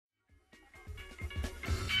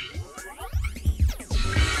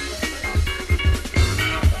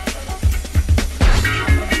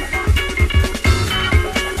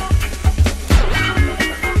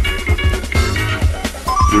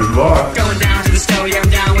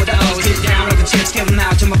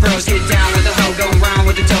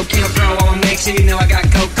know I got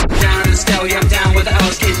coke. Down to the stove, yeah, I'm down with the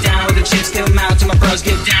O's. Get down with the chips, give them out to my bros.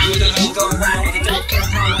 Get down with the hoe, go around with the dope.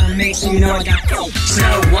 Make sure you know I got coke.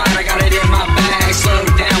 Snow White, I got it in my bag. Slow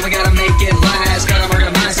down, we gotta make it last. Gotta work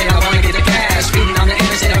the mindset, I wanna get the cash. Speeding on the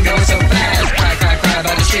interstate, I'm going so fast. Cry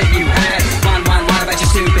about the shit you had. Whine about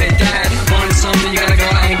your stupid dad. Wanted something, you gotta go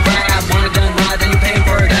out and grab. Want it done right, then you pay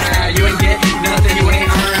for that. You ain't get nothing, you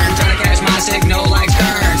ain't earned. Trying to catch my signal like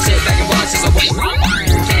Stern. Sit back and watch as I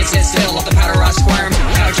can't sit still, off the powder I squirm.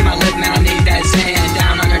 Couch in my lip, man, I need that sand.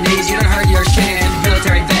 Down on your knees, you done hurt your shin.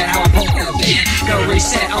 Military vet, how I pull the pin. Go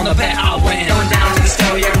reset on the bet, I'll win. Going down to the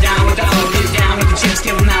stove, yeah, I'm down with the hoe. Get down with the chips,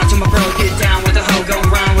 give them out to my bro. Get down with the hoe, go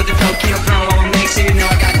around with the coke. Kenopro, I'ma make sure you know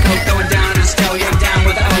I got coke. Going down to the stove, yeah, I'm down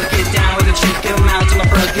with the hoe. Get down with the chips, give them out to my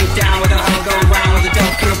bro. Get down with the hoe, go around with the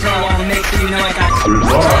dope. Kenopro, I'ma make sure you know I got coke.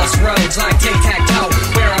 Crossroads like tic-tac-toe,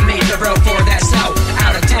 where I meet the bro for that snow.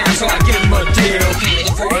 Out of town, so I give him a deal.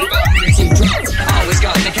 Always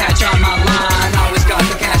got the catch on my line, always got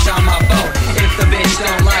the cash on my boat. If the bitch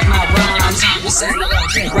don't like my rhymes, I'm just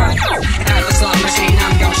saying right. At the slot machine,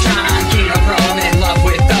 I'm gon' shine. Kenopro, I'm in love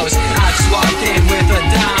with those. I just walked in with a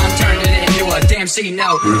dime, turned it into a damn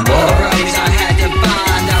C-note. All the roadies I had to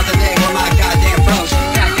find out that they were my goddamn bros.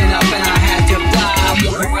 Packing up and I had to fly.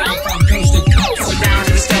 Moving around from coast to coast. Down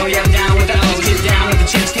to the stove, yeah, I'm down with the O's. Get down with the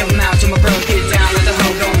chips, give them out to my bro. Get down with the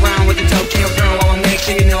hoe, go around with the dope. Kenopro, I'ma make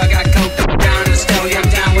sure you know I got coke. Down to the stove, yeah, I'm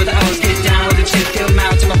down with the O's. Get down with the chips, give them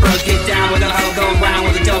out to my bros. Get down with the hoe, go around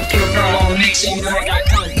with the dope. Kenopro, I'ma make sure you know I got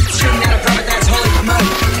coke. Shooting at a profit, that's holy smoke.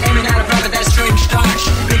 Aiming at a profit, that's strange stocks.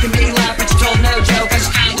 Making me laugh, but you told no joke. I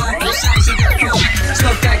just found out both sides of your coke.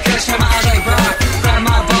 Smoke that kush, turn my eyes like rock. Grab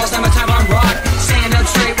my balls, now my time on rock. Stand up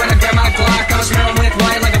straight when I grab my Glock. I was smelling with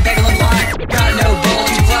white like a bagel of lock. Got no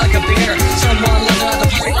balls, you fly like a beer. Someone lives another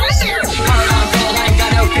place. Hard on gold, I ain't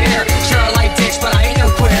got no fear. Sure I like dicks, but I ain't no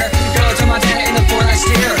queer. Go to Montana in the Ford I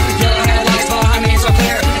steer. Yellow headlights behind me, it's so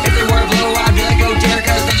clear. If they were blue, I'd be like, oh dear,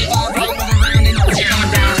 cause they all roll around in the air. I'm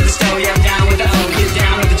down to the stove, yeah, I'm down with the hoe. Get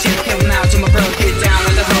down with the chip, give them out to my bro. Get down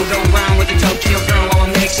with the hoe, go around with the dope. Kenopro,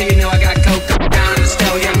 I'ma make sure you know I got coke. Down to the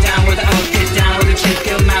stove, yeah, I'm down with the hoe. Get down with the chip,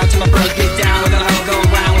 give them out to my bro. Get down with the hoe, go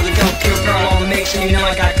around with the dope. Kenopro, I'ma make sure you know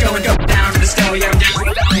I got coke. Go down to the stove, yeah, I'm down with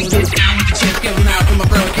the hoe. Get down with the chip, give them out to my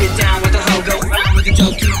bro. Get down with the hoe, go around with the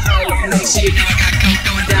dope. Kenopro, I'ma make sure you know I got coke.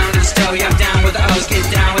 Going down to the stove, yeah, I'm down with the O's. Get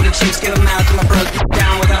down with the chips, give them out to my bro. Get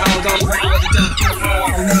down with the hoe, go around with the dope. Kenopro,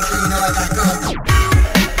 I'ma make sure you know I got coke.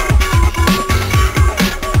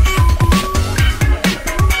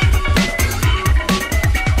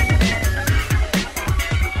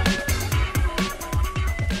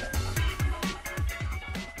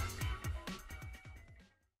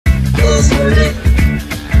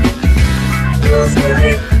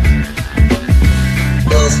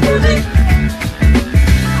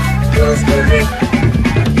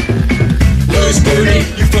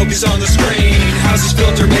 Focus on the screen. How's this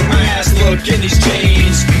filter make my ass look in these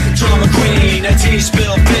jeans? Drama queen, a tea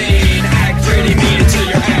spill pain. Act pretty mean until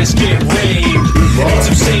your ass get reamed. It's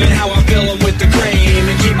obscene how I'm filling with the cream.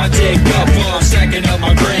 And keep my dick up while I'm stacking up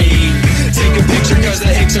my brain. Take a picture cause the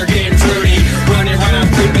hicks are getting fruity. Running around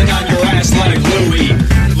creeping on your ass like Louie.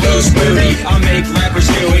 Loose booty, I make rappers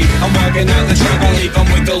gooey. I'm walking out the trap, I leave them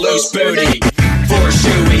with the loose booty. For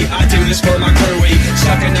shoey, I do this for my crewy.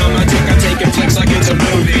 Sucking on my dick, I'm taking flicks like it's a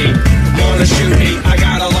movie. Wanna shoot me, I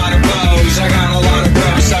got a lot of bows. I got a lot of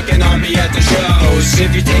bros sucking on me at the shows.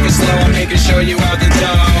 If you take it slow, I'm making sure you out the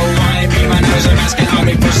dough. I ain't me my nose, I'm asking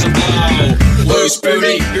homie for some blow. Loose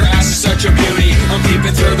booty, your ass is such a beauty. I'm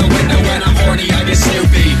peeping through the window when I'm horny, I get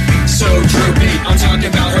snoopy. So droopy, I'm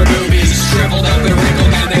talking about her boobies. Shriveled up and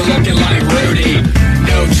wrinkled, man, they looking like Rudy.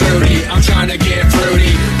 No Trudy, I'm trying to get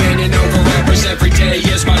fruity. Bending over rappers every day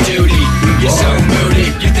is my duty. You're so moody,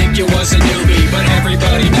 you think you was a newbie. But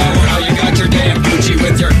everybody know how you got your damn Gucci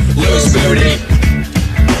with your loose booty.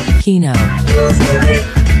 Keno. Loose booty.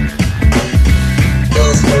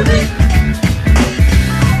 Loose booty.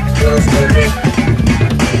 Loose booty.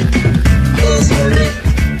 Loose booty.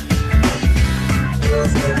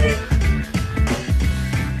 Loose booty.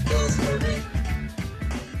 Loose booty.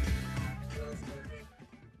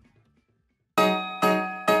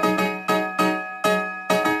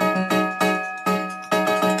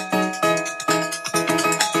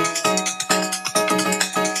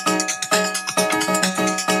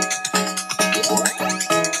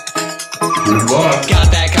 Got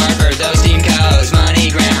that card for those steam codes. Money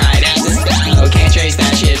gram right at the stove. Can't trace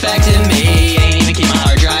that shit back to me. Ain't even keep my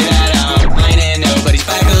hard drive at home. Mine ain't nobody's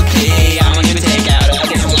faculty. I won't even take out a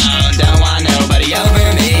gift loan. Don't want nobody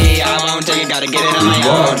over me. I won't take it, gotta get it on my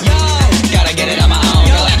own. Gotta get it on my own.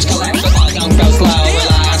 Relax, collapse, don't go slow.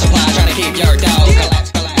 Rely on supply, trying to keep your dough.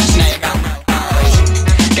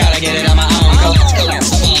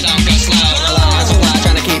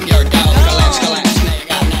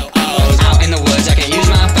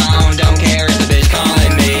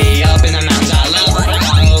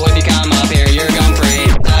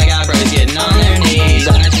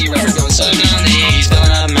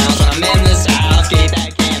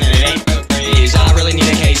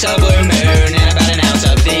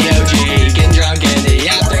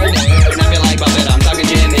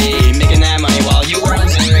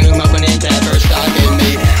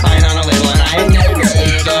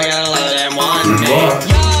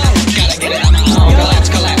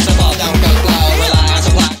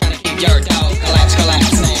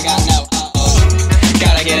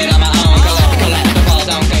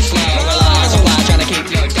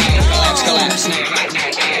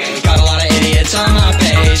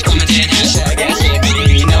 I'm a 10, hashtag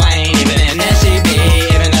SCP. No, I ain't even an SCP,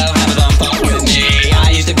 even though half of them fuck with me.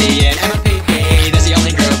 I used to be an MPP, that's the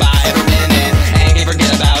only group I ever been in. And can't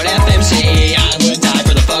forget about FMC, I would die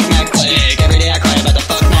for the fuck my click. Every day I cry about the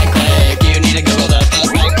fuck my click. You need to Google the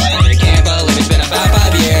fuck my click. Can't believe it's been about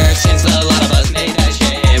 5 years since a lot of us made that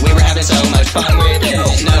shit. We were having so much fun with it.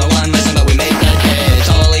 No one listened, but we made the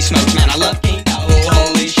hits. Holy smokes, man, I love Keno.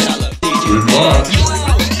 Holy shit, I love DJ.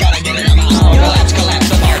 Gotta get it on my own. Collapse,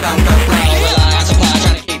 the bar, don't go pro. Rely on supply,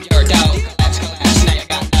 trying to keep your dough. Collapse, now you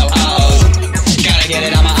got no O's. Gotta get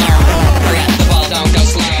it on my own. Forget the ball, don't go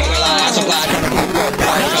slow. Rely on supply, trying to keep your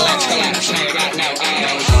dough. Collapse, now you got no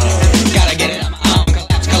O's. Gotta get it on my own.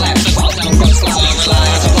 Collapse, the ball, don't go slow. Rely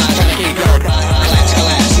on supply, trying to keep your dough.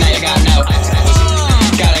 Collapse, now you got no O's.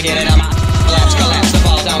 Gotta get it on my own. Collapse, the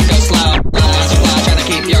ball, don't go slow. Rely on supply, trying to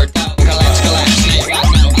keep your dough. Collapse, now you got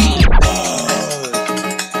no O's.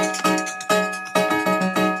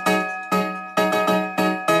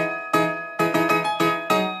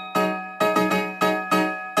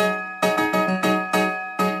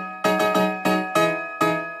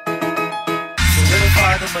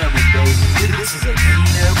 Solidify the moment, baby. This is a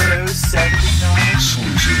Kenopro79.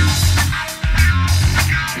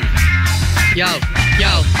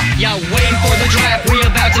 Yo, waiting for the draft, we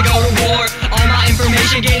about to go to war. All my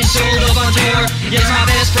information getting sold up on tour. Yes, my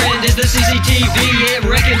best friend is the CCTV. It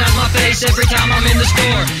recognize my face every time I'm in the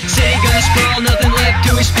store. City gonna sprawl, nothing left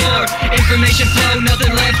to explore. Information flow,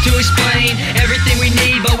 nothing left to explain. Everything we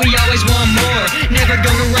need, but we always want more. Never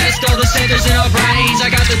gonna rest, all the centers in our brains.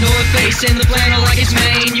 I got the North Face and the flannel like it's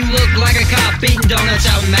Maine. You look like a cop beating donuts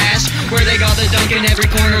out in Mass, where they got the dunk in every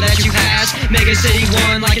corner that you pass. Mega City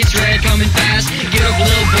 1 like it's dread coming fast. Get up,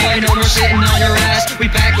 little boy, no more sitting on your ass.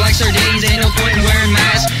 We pack like sardines, ain't no point in wearing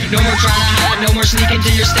masks. No more trying to hide, no more sneaking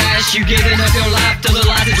to your stash. You giving up your life to the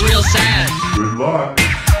life is real sad. Giving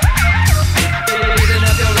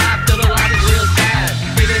up your life to the life is real sad.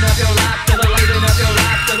 Giving up your life to the living up your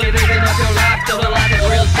life to living up your life to the life is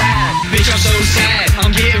real sad. Bitch, I'm so sad,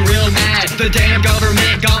 I'm getting real mad. The damn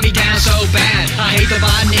government got me down so bad. I hate the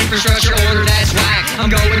Biden infrastructure order, that's whack. I'm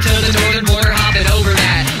going to the northern border, hopping over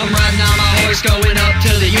that. I'm riding on my horse, going up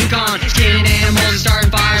to the Yukon. Skinning animals and starting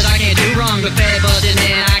fires, I can't do wrong. But fed buzzing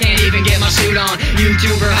in, I can't even get my suit on.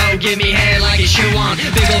 YouTuber hoe, give me head like a shoe on.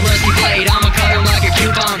 Big ol' rusty blade, I'ma cut him like a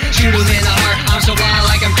coupon. Shoot him in the heart, I'm so fly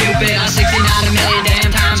like I'm Cupid. I 69 a million damn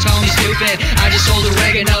times, call me stupid. I just sold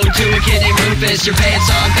oregano to a kid named Rufus. Your pants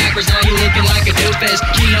on backwards, now you looking like a doofus.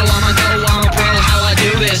 Keno, I'm a go, I'm a pro, how I do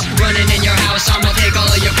this. Running in your house, I'ma take all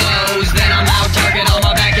of your clothes. Then I'm out, target on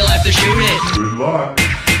my back, you'll have to shoot it.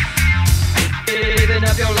 Living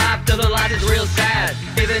up your life to the light is real sad.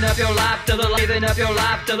 Living up your life to the living up your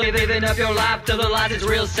life to living up your life to the light is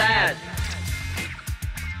real sad.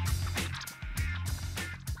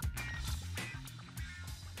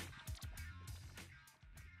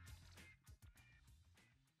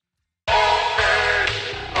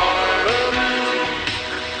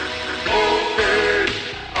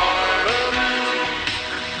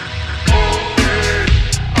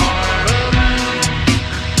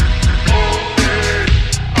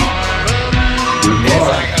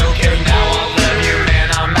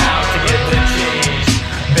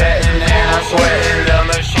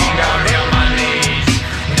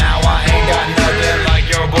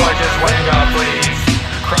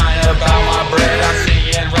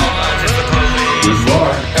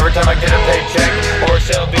 Every time I get a paycheck or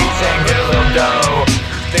sell beats and get a little dough,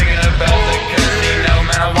 thinking about the casino,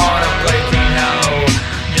 man, I wanna play Keno.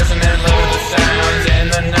 Yes, I'm in love with the sounds and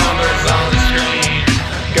the numbers on the screen.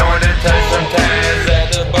 Going to touch some tabs at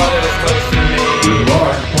the bar that is close to me.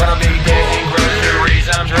 When I'll be getting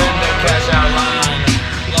groceries, I'm dreading the cash out line.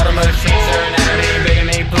 A lot of machines staring at me, begging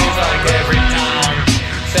me please like every time,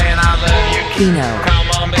 saying I love you, Keno.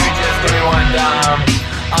 Come on, baby, just give me one dime.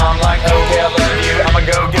 I'm like, okay, I love you, I'ma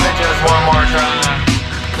go give it just one more try.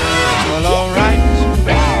 Well, alright,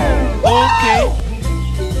 okay,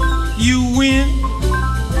 you win.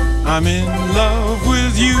 I'm in love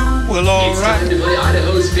with you. Well, It's time alright, to play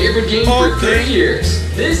Idaho's favorite game for 30 years.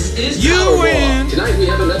 This is you Powerball. win. Tonight we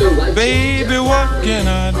have another life Baby, what can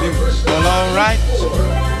I do? Well, alright,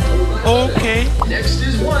 okay, Next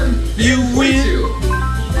is 1. you and win. 2.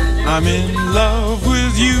 I'm in love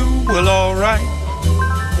with you. Well, alright,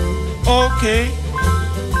 okay,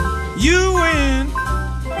 you win.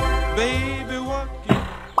 Baby, what can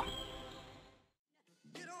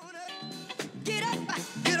Get on up, get up,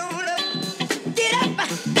 get on up, get up,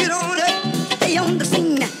 get on up. Stay on the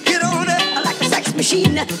scene, get on up like a sex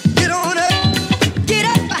machine. Get on up, get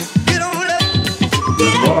up, get on up,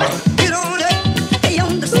 get up, get on up. Stay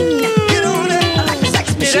on the scene, get on up like a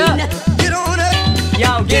sex machine.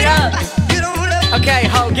 Okay,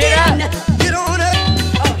 ho, get up. Get on up.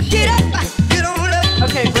 Oh, Get up. Get on up.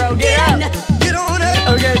 okay, bro, get up. Get on up.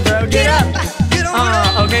 Okay, bro, get up. Get on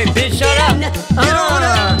up. Okay, bitch, shut up.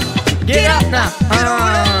 Get up now.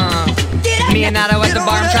 Me and Otto at the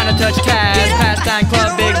bar, I'm trying to touch cash. Pastime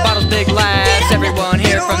club, big bottles, big laughs. Everyone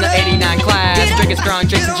here from the 89 class, drinking strong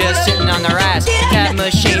drinks and just sitting on their ass. Tab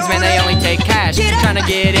machines, man, they only take cash. Trying to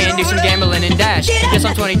get in, do some gambling and dash. Yes,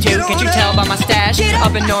 I'm 22, can't you tell by my stash?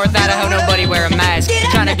 Up in North Idaho, nobody wear a mask.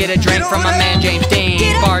 Trying to get a drink from my man James Dean.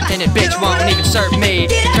 Bartended bitch won't even serve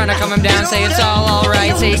me. Trying to calm him down, say it's all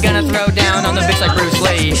alright. Say he gonna throw down on the bitch like Bruce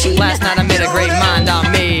Lee. Last night I made a great mind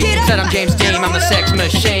on me. Said I'm James Dean, I'm a sex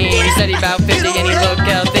machine. He said he about 50 and he looked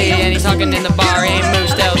healthy. And he's talking in the bar, he ain't moved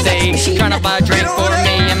stealthy. Trying to buy a drink for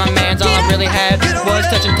me and my man's. All I really had was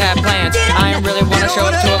touching tap plants. I ain't really wanna show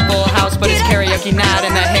up to a full house, but it's karaoke night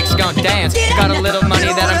and that hick's gon' dance. Got a little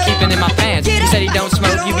money that I'm keeping in my pants. He said he don't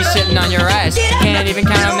smoke, you be sitting on your ass. Can't even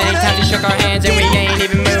count how many times he shook our hands, and we ain't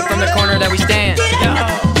even moved from the corner that we stand.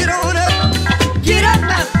 Get on up. Get up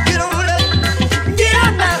now. Get on up. Get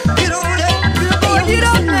up now. Get on up. Oh, get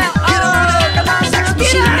up now. Oh, come on, Sex get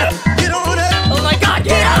machine. up. Get on up. Oh my God,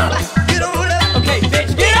 get up. Get on up. Okay,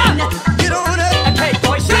 bitch, get up. Get on up. Okay,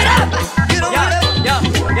 boy, shut up. Get on up. Yeah.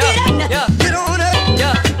 Get on up.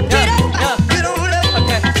 Yeah. Get on up.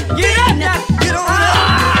 Okay, get up now. Get on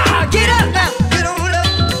up. Get up now. Get on up.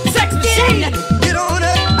 Sex machine. Get on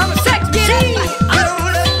up. I'm a sex machine.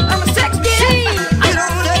 I'm a sex machine.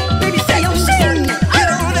 Baby, sex machine.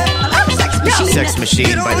 Sex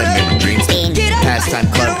machine by the name of Dreams. Pastime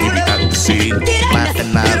club, baby, at the scene.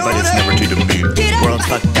 Laughing loud, but it's never too demean. World's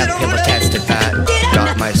fucked up, he'll attest to that.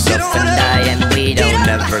 Got myself and I, and we don't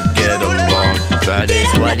ever get along. That is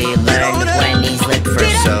what he learned when he's lived for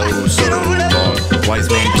so long. Wise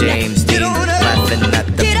man James Dean, laughing at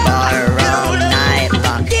the bar all night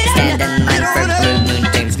long. Stand in line for Blue Moon.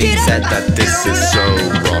 James Dean said that this is so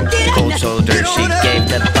wrong. Cold shoulder, she gave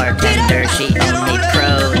the bartender, she only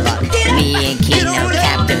prologue. Me and Keno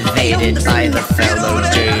captivated by the fellow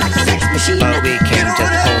James Dean. But we came to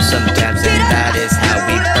pull some tabs, and that is how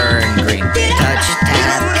we burn green. Touch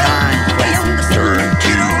tab conquest, turn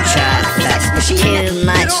to chat fest. Too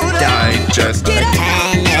much digest,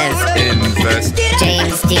 attentive, invest.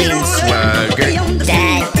 James Dean swagger,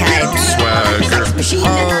 dad type swagger.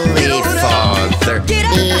 Holy Father,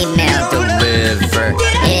 email deliver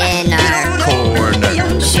in our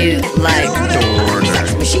corner. Shoot like Dorner.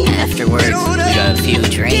 Afterwards, we got a few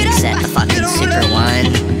drinks at the fucking Super One.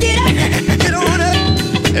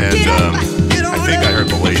 And I think I heard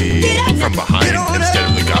the lady from behind instead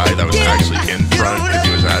of the guy that was actually in front because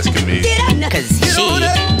he was asking me. Cause she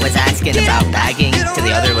was asking about bagging to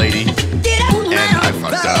the other lady, And I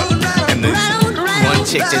fucked up. and this one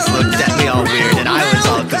chick just looked at me all weird, and I was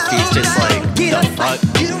all confused, just like, the fuck?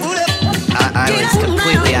 I was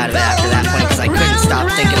completely out of it after that point, because I couldn't stop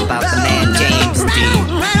thinking about the man James Dean.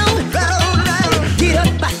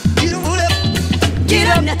 Get up. Get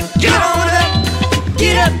on up.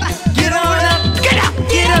 Get up. Get on up. Get up.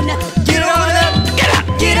 Get on up. Get up.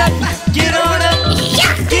 Get up. Get on up.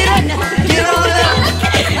 Get up. Get up. Get on up. Get up. Get on up.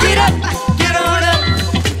 Get up. Get on up.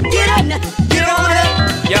 Get up. Get on up.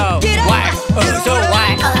 Yo, whack. So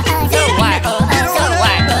whack. So whack. So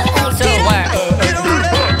whack. So whack.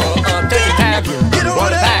 Take a tab.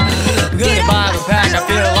 What a pack. Good bottle pack. I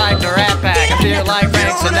feel like the Rat Pack. I feel like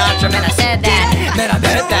Frank Sinatra. Man, I said that. Man, I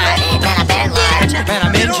bet that. Man, I bet large. Man,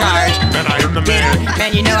 I'm in charge. And I am the man.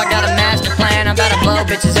 Man, you know I got a master plan. I'm about to blow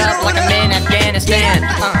bitches up like I'm in Afghanistan.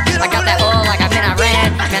 I got that oil like I'm in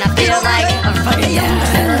Iran. Man, I feel like I'm fucking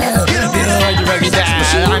dad. Feel like you're fucking dad.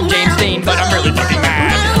 I'm James Dean, but I'm really fucking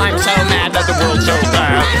mad. I'm so mad that the world's so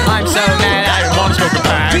bad. I'm so mad I want to smoke a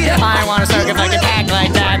pack. I want to smoke a fucking pack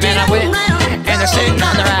like that. Man, I went and they're sitting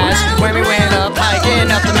on their ass. When we went up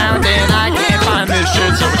hiking up the mountain, I can't find this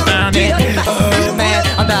shit so astounding. Oh man,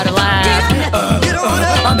 I'm about to laugh.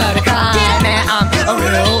 I'm about to cry, man. I'm a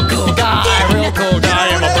real cool guy,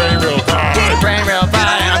 and my brain real fried. Brain real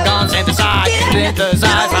fried, and I'm gonna synthesize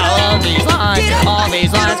all of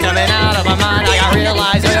these lines coming out of my mind. I gotta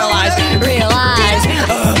realize.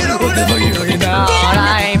 What the fuck you talking about? I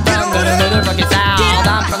ain't from the motherfucking South.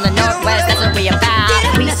 I'm from the Northwest. That's what we about.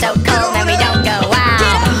 We so cold, man. We don't go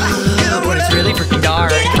out when it's really freaking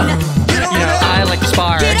dark. You know, I like to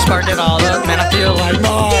spark it all up, man. I feel like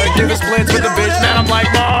Mark. Do the splits with the bitch, man. I'm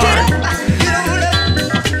like Mark.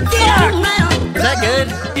 Is that good?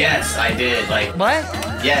 Yes, I did, like, What?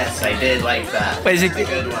 yes, I did like that. Wait, is it a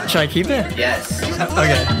good one? Should I keep it? Yes.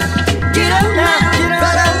 Okay. Get up now, get up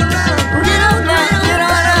now, get up now, get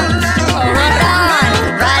on up. Oh,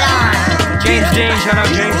 right on. James Dean, shout out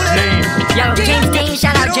James Dean. Yo, James Dean.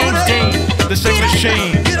 James Dean. The sex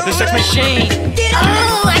machine. The sex machine.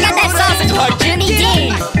 Oh, I got that sausage for Jimmy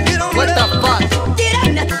Dean. What the fuck?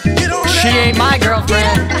 She ain't my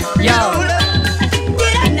girlfriend. Yo.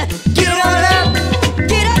 Get on up.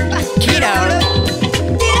 Keno.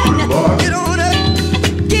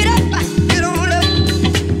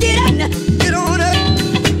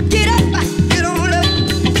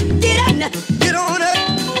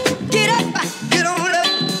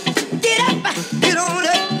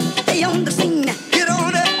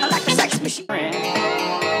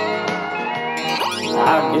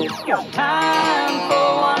 I've just got time for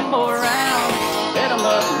one more round. Better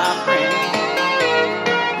love my friend.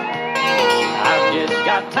 I've just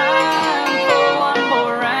got time for one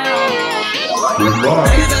more round.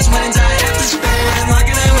 Those ones I have to spend,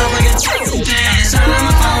 locking them up like a chicken dance. Sign on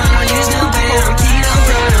my phone, I don't use no band. I'm Keno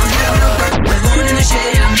Pro, I don't have no bird. We're born in the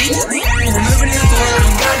shade, I'm meet to the end. I'm moving to the floor, I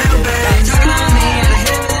don't got no bed. Talking on me, and I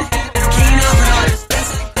hit with the head. I'm Keno Pro, it's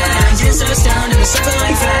like that. I get so stoned, and the circle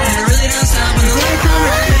like fat. I really don't stop when the light come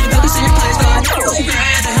red. Focus in your place, but I don't really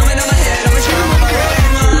grab. The helmet on my head, I'm a shooter on my head.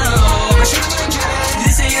 I'm a shooter on my head.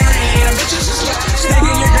 This ain't your rain, I'm bitches just like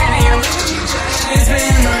taking your granny, I'm living your dream. It's been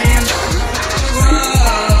a million.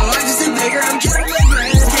 Whoa, I'm just a bigger, I'm killing my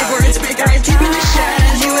brain. Skateboard speaker, I'm keeping the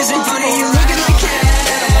shine. You isn't funny, you looking like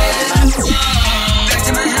cat. Back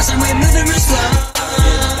to my house, I'm way moving real slow.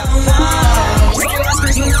 Whoa, take your last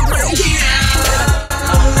person, I'm breaking out.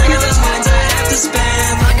 I got those ones I have to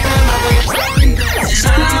spend. Locking them up like a fucking bitch.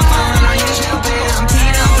 Sign on my phone, I don't use no band. I'm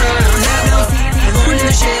Keno Pro, I don't have no feet. I'm born in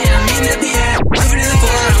the shade, I'm meeting at the end. Moving to the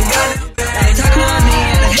floor, I don't got no bed. They talking on me,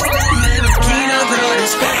 and I hit with the head. I'm Keno Pro,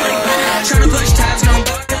 it's fuck like that. Trying to push tabs, don't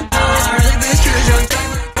fuck the boss. I really best cruise, don't talk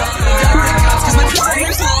like boss. Talk like cops, cause my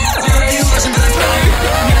career's long. You wasn't for the fire.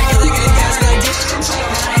 I mean, I kill the good guys, but I did some shit.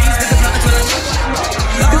 I ain't spit the profits, but I look like one.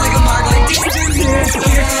 Looking like a mark, like DJ.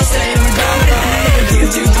 Here I stay, I'm a dominant. Keep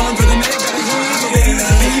too calm for the neck. Baby, with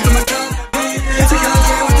the beat from my cup. It's a yellow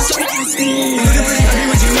hair with the smoking steam. Looking pretty ugly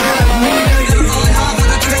when you have me. You're rolling hot,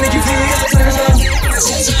 but I try to make you feel it. Turn on.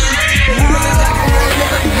 You run it back,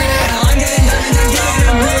 I'm getting done and I'm getting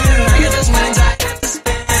them moving. I got those ones I have to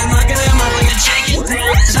spend. Locking them up like a chicken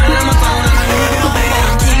dance. Sign on my phone, I don't need no band.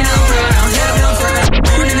 I'm Keno Pro, I don't have no friend.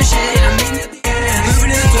 Born in the shade, I'm meeting at the end.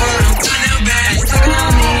 Moving to the floor, I don't got no bed. Talking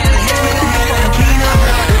on me, and I hit with the head. I'm Keno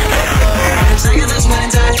Pro. I got those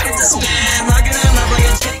ones I have to spend. Locking them up like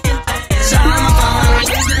a chicken dance. Sign on my phone, I don't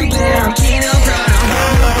use no band. I'm Keno Pro, I don't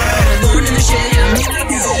have no friend. Born in the shade, I'm meeting at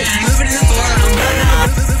the end. Moving to the floor, I don't got no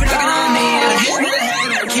bed. Talking on me, and I hit with the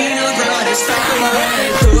head. I'm Keno Pro, it's stuck in my head.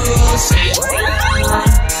 Cool, say then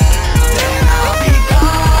I'll be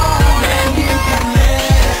gone, and you can let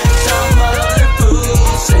some other fool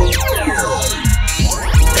say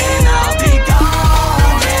then I'll be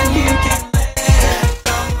gone, and you can let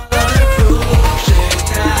some other fool shake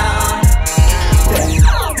down. Then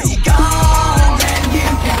I'll be gone, and you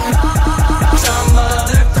can let some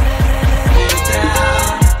other fool shake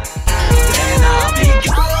down. Then I'll be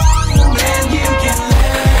gone, and you can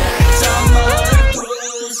let some other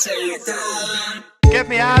fool shake down. Get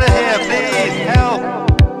me out of here, please. Help.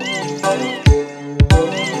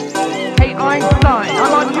 Hey Einstein,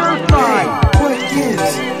 I'm on your side. What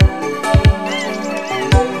gives?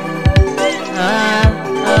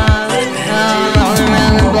 Rolling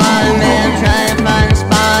around the block, man, I'm trying to find a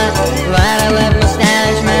spot. Glad I left my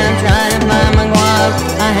stash, man, I'm trying to find my guap.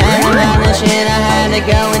 I had to run the shit, I had to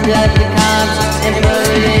go and duck the cops and put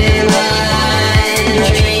it in line.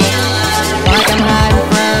 Like I'm hiding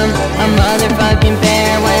from a motherfucking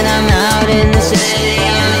bear when I'm out in the city.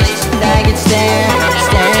 Faggot stare,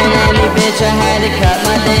 staring at me, bitch, I had to cut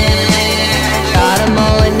my damn hair. Got a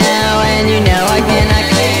mullet now, and you know I cannot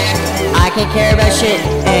care. I can't care about shit,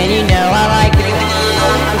 and you know I like it.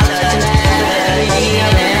 I'm touching that,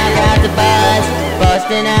 man, I got the buzz,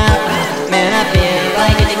 busting out. Man, I feel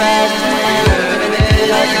like it's rushing.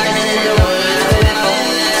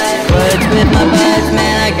 Woods with my buds,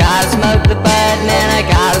 man, I gotta smoke the bud, man, I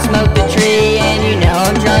gotta smoke the tree, and you know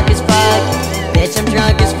I'm drunk as fuck. Bitch, I'm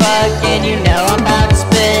drunk as fuck, and you know I'm about to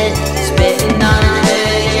spit, spitting on a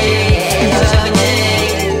tree. Sucking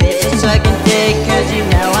dick, bitch, I'm sucking dick, cause you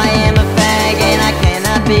know I am a fag, and I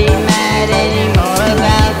cannot be mad anymore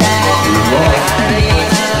about that.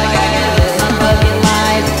 I gotta live my fucking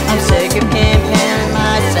life. I'm sick of comparing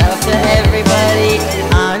myself to everybody.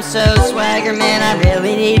 I'm so swagger, man, I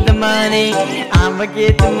really need the money. I'ma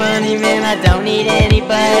get the money, man, I don't need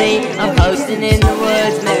anybody. I'm posting in the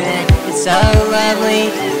woods, man, it's so lovely.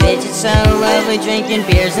 Bitch, it's so lovely, drinking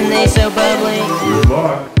beers and they so bubbly.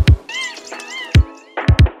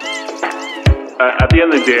 at the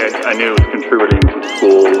end of the day, I knew it was contributing to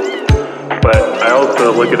schools, but I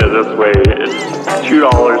also look at it this way, it's $2,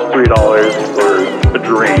 $3 for a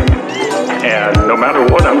dream, and no matter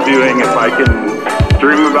what I'm doing, if I can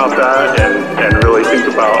dream about that and really think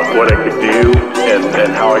about what I could do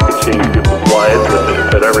and how I could change people's lives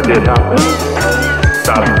if it ever did happen,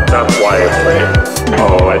 that's why I play.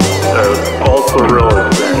 Oh, it's also a real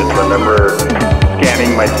experience. I remember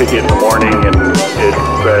scanning my ticket in the morning and it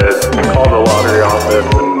said, call the lottery office,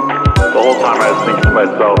 and the whole time I was thinking to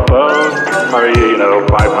myself, oh, are you,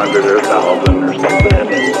 500 or 1,000 or something?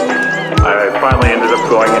 And I finally ended up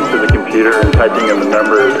going into the computer and typing in the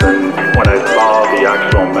numbers, and when I saw the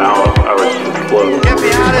actual amount, I was just blown. Get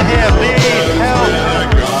me out of here, please! Help! I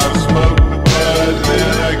gotta smoke the bud,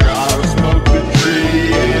 man, I gotta smoke the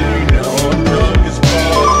tree, and I'm drunk as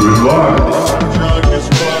fuck. I'm drunk as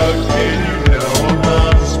fuck, and I'm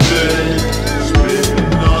about to spit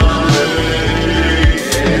on it.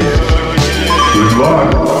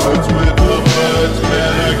 Buds with the buds,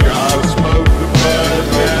 man, I gotta smoke the bud,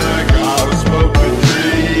 man, I gotta smoke the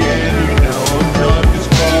tree, and I'm drunk as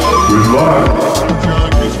fuck. I'm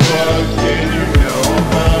drunk as fuck, and I'm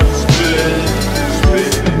about to spit on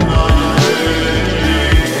it.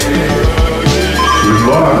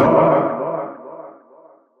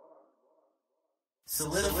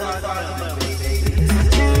 Solidify the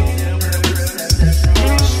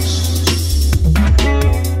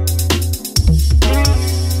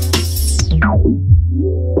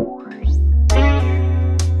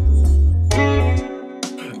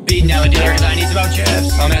Beating out a dealer cause I need some more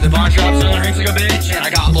chips. I'm at the pawn shop selling drinks like a bitch, and I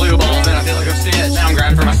got blue balls and I feel like I'm stitched. And I'm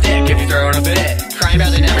grabbing for my stick if you're throwing a fit. Crying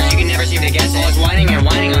about the numbers, you can never seem to guess it. Always whining and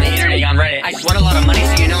whining on the internet, on Reddit. I just want a lot of money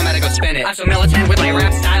so you know I'm about to go spend it. I'm so militant with my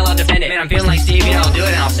rap style, I'll defend it. Man, I'm feeling like Steve, I'll do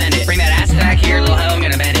it and I'll send it. Bring that ass back here, little hoe, I'm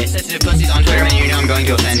gonna bend it. Sensitive pussies on Twitter, man, you know I'm going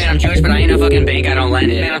to offend it. Man, I'm Jewish, but I ain't no fucking bank, I don't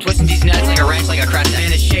lend it. Man, I'm twisting these nuts like a wrench, like a crescent.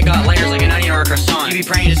 Man, this shit got layers like an onion or a croissant. You be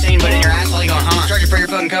praying to Satan, but in your ass while you going, huh? Charge for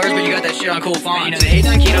your fucking covers, but you got that shit on cool font. Man, you know, they hate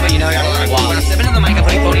on keto, but you know I got a lot of guap. When I'm stepping on the mic, I'm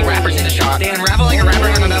putting phony rappers in the shop. They unravel like a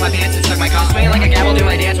rapper, talking about my pants and suck my cock. Swinging like a gavel, do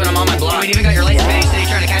my dance when I'm on my block. You ain't even got your lace face, steady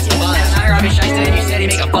trying to catch the buzz. Now you're obvious shiesty and you steady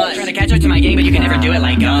make a buzz. Trying to catch up to my game, but you can never do it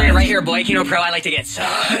like us. Right here, boy, Keno Pro, I like to get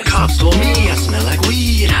sucked. Cops told me I smell like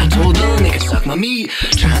weed. I told them they could suck my meat.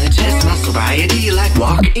 Trying to test my sobriety, like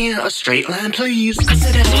walk in a straight line, please. I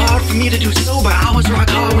said that's hard for me to do sober. I was rock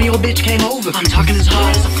hard when your bitch came over. I'm talking as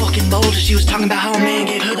hard as a fucking boulder. She was talking about how a man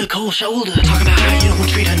gave her the cold shoulder. Talking about how you don't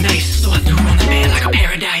treat her nice, so I threw her on the bed like a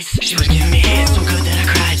paradise. She was giving me head so good that I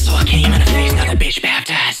cried, so I came in her face, now the bitch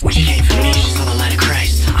baptized. When she came for me, she saw the light of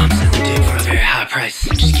Christ. I'm selling dick for a very high price.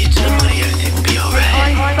 Just get to the money, everything will be alright.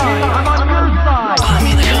 I'm on your side. I'm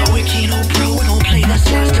in the cut with Keno Pro. We gon' play the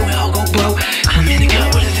slots till we all go broke. I'm in the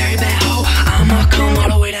cut with a very bad hoe. I'ma come all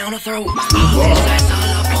the way down the throat. All this ice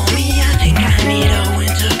all up on me, I think I need a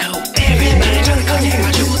winter coat. Everybody tryna come take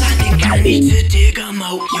my jewels, I think I need to dig a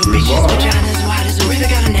moat. Your bitch's vagina's wide as a river,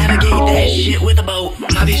 gotta navigate that shit with a boat.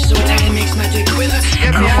 My bitch so tight it makes my dick quiver.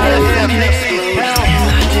 Get me out of here, please. And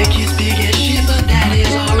my dick is big as shit, but that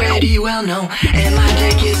is already well known. And my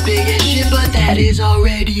dick is big as shit, but that is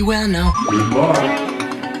already well known.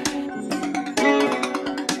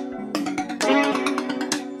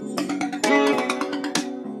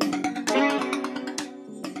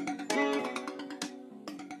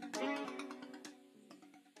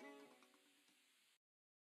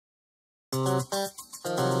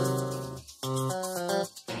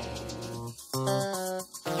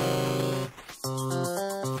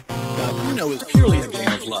 Is purely a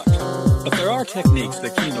game of luck, but there are techniques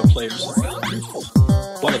that Keno players have found useful.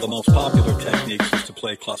 One of the most popular techniques is to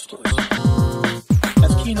play clusters.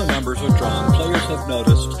 As Keno numbers are drawn, players have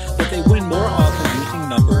noticed that they win more often using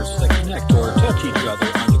numbers that connect or touch each other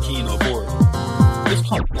on the Keno board. This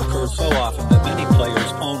occurs so often that many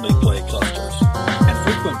players only play clusters, and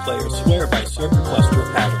frequent players swear by certain cluster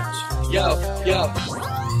patterns.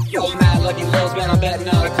 Yo, I'm mad lucky lows, man, I'm betting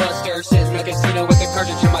on a cluster. Sitting in a casino with a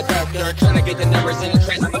cartridge in my duster, trying to get the numbers in a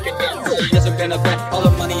trance, fucking duster. Yes, I'm gonna bet all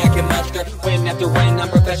the money I can muster. Win after win, I'm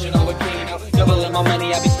professional with Keno. Doubling my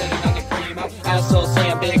money, I be spending on the primo. Assholes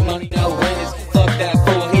saying big money, no wins. Fuck that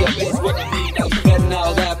fool, he a bitch with the Vino. Betting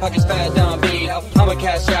all that, pockets fat, down Vino. I'ma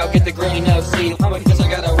cash out, get the green OC. Cause I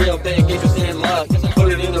got a real big interest in love.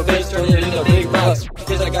 Put it in the biz, turn it into big bucks.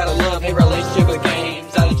 Cause I got a love-hate relationship with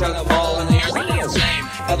games. I done tried them all and here's the damn same.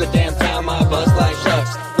 Other damn time I bust like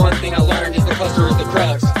shucks. One thing I learned is the cluster is the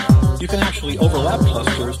crux. You can actually overlap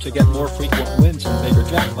clusters to get more frequent wins and bigger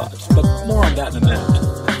jackpots, but more on that in a minute.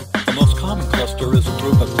 The most common cluster is a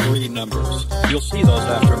group of 3 numbers. You'll see those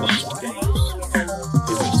after most games.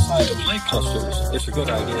 If you decide to play make clusters, it's a good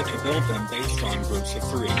idea to build them based on groups of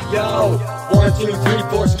 3. Yo, 1, 2, 3,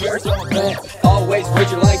 4 squares on a bed. Always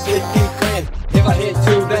wager like 50 grand. If I hit 2,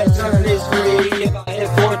 that turn is free. If I hit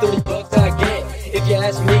 4, $30 I get. If you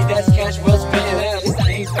ask me, that's cash well spent. At least I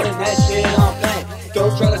ain't spending that shit on that.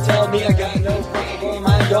 Don't try to tell me I got no problem.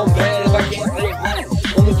 I don't bet if I can't play that.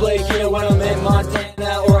 Only play keno when I'm in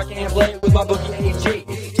Montana, or I can't play with my bookie AG.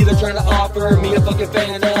 Either trying to offer me a fucking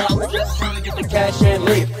fan, I'm just trying to get the cash and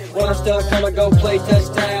leave. When I'm stuck, I'ma go play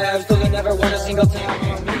test tabs, so they never want a single tap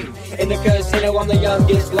on me. In the casino, I'm the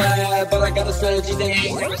youngest lad, but I got a strategy they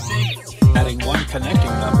ain't never seen. Adding one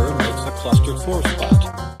connecting number makes a clustered 4 spot.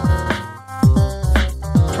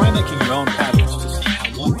 Try making your own patterns to see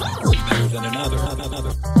how one number is better than another.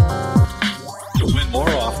 You'll win more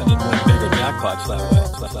often and win bigger jackpots that way.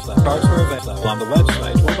 Cards are available on the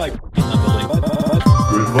website or by clicking on the link.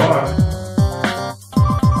 Goodbye.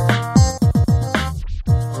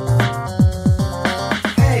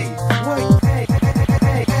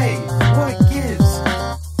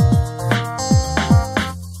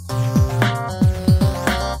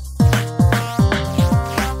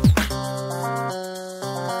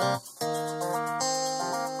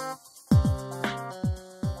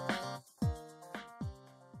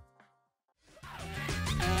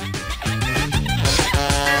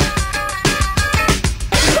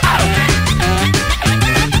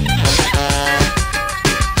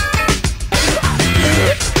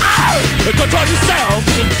 Control yourself.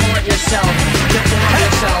 Import yourself. Deform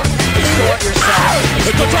yourself. Extort yourself.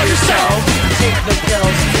 Control yourself. Take the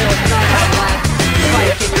pills till none are left.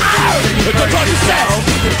 Spike in your veins and you Control yourself.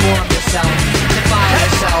 Deform yourself. Defy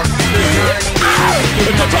yourself. Who's learning you?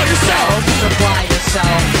 Control yourself. Supply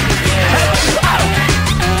yourself.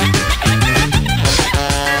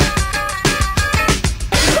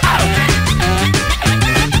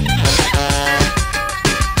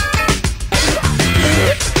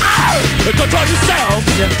 Control yourself.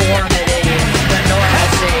 Deformity, the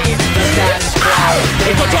normalcy, the status quo.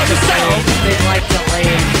 They Control yourself. They like to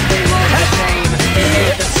leave. They love the shame. They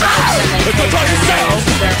hate themselves and they hate Control yourself.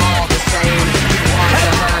 They're all the same. You want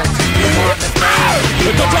the hurt. You want the pain.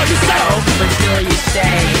 You Control want the yourself. pain, but still you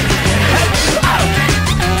stay.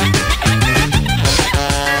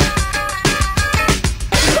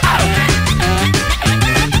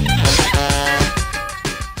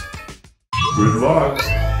 Good luck.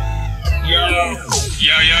 Yo, yo,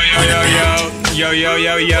 yo, yo, yo, yo, yo, yo,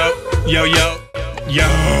 yo, yo, yo, yo, yo.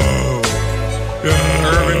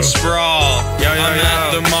 Urban Sprawl. Yo, yo, I'm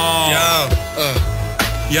at the mall.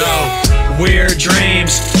 Yo. Weird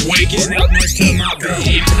dreams, waking up next to my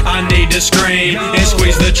babe. I need to scream and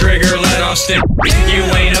squeeze the trigger, let off steam. You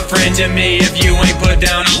ain't a friend to me if you ain't put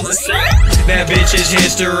down on the set. That bitch is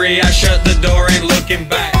history, I shut the door, ain't looking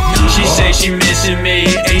back. She say she missing me,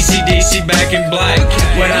 AC/DC back in black.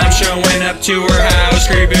 When I'm showing up to her house,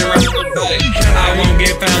 creeping around the back. I won't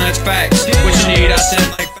get found, that's facts. What you need, I send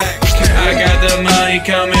like facts. I got the money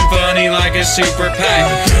coming funny like a super pack.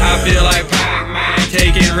 I feel like Pac-Man,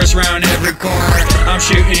 taking risks around every corner. I'm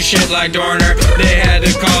shooting shit like Dorner, they had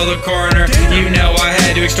to call the coroner. You know I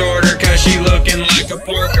had to extort her cause she looking like a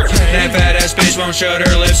porker. That fat ass bitch won't shut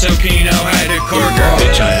her lips, so Keno had to cork her.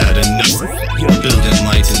 Bitch, I had enough. Building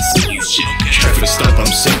lights and cities. Traffic stop, I'm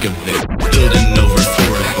sick of it. Building over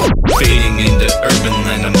Florida. Fading into urban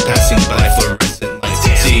land, I'm passing by fluorescent lights.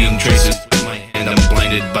 Seeing traces with my hand, I'm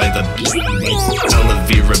blinded by the aloe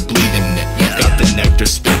vera bleeding it. Got the nectar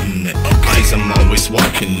spitting it. Eyes, I'm always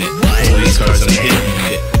walking it. Police cars, I'm hitting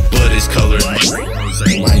it. Blood is colored like rose.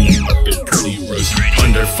 I line them up in pretty rose.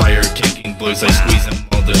 Under fire, taking blows. I squeeze them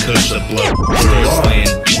all the kush, the blood. Forest land,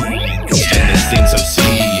 and the things I'm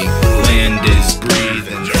seeing. Land is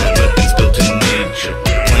breathing. Weapons built in nature.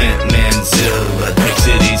 Plant Manzilla. Big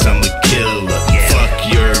cities, I'm a killer. Fuck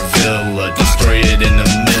your villa. Destroy it in a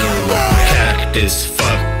mill. Cactus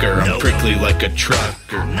fucker. I'm prickly like a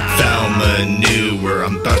trucker. Foul manure.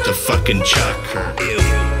 I'm about to fucking chuck her.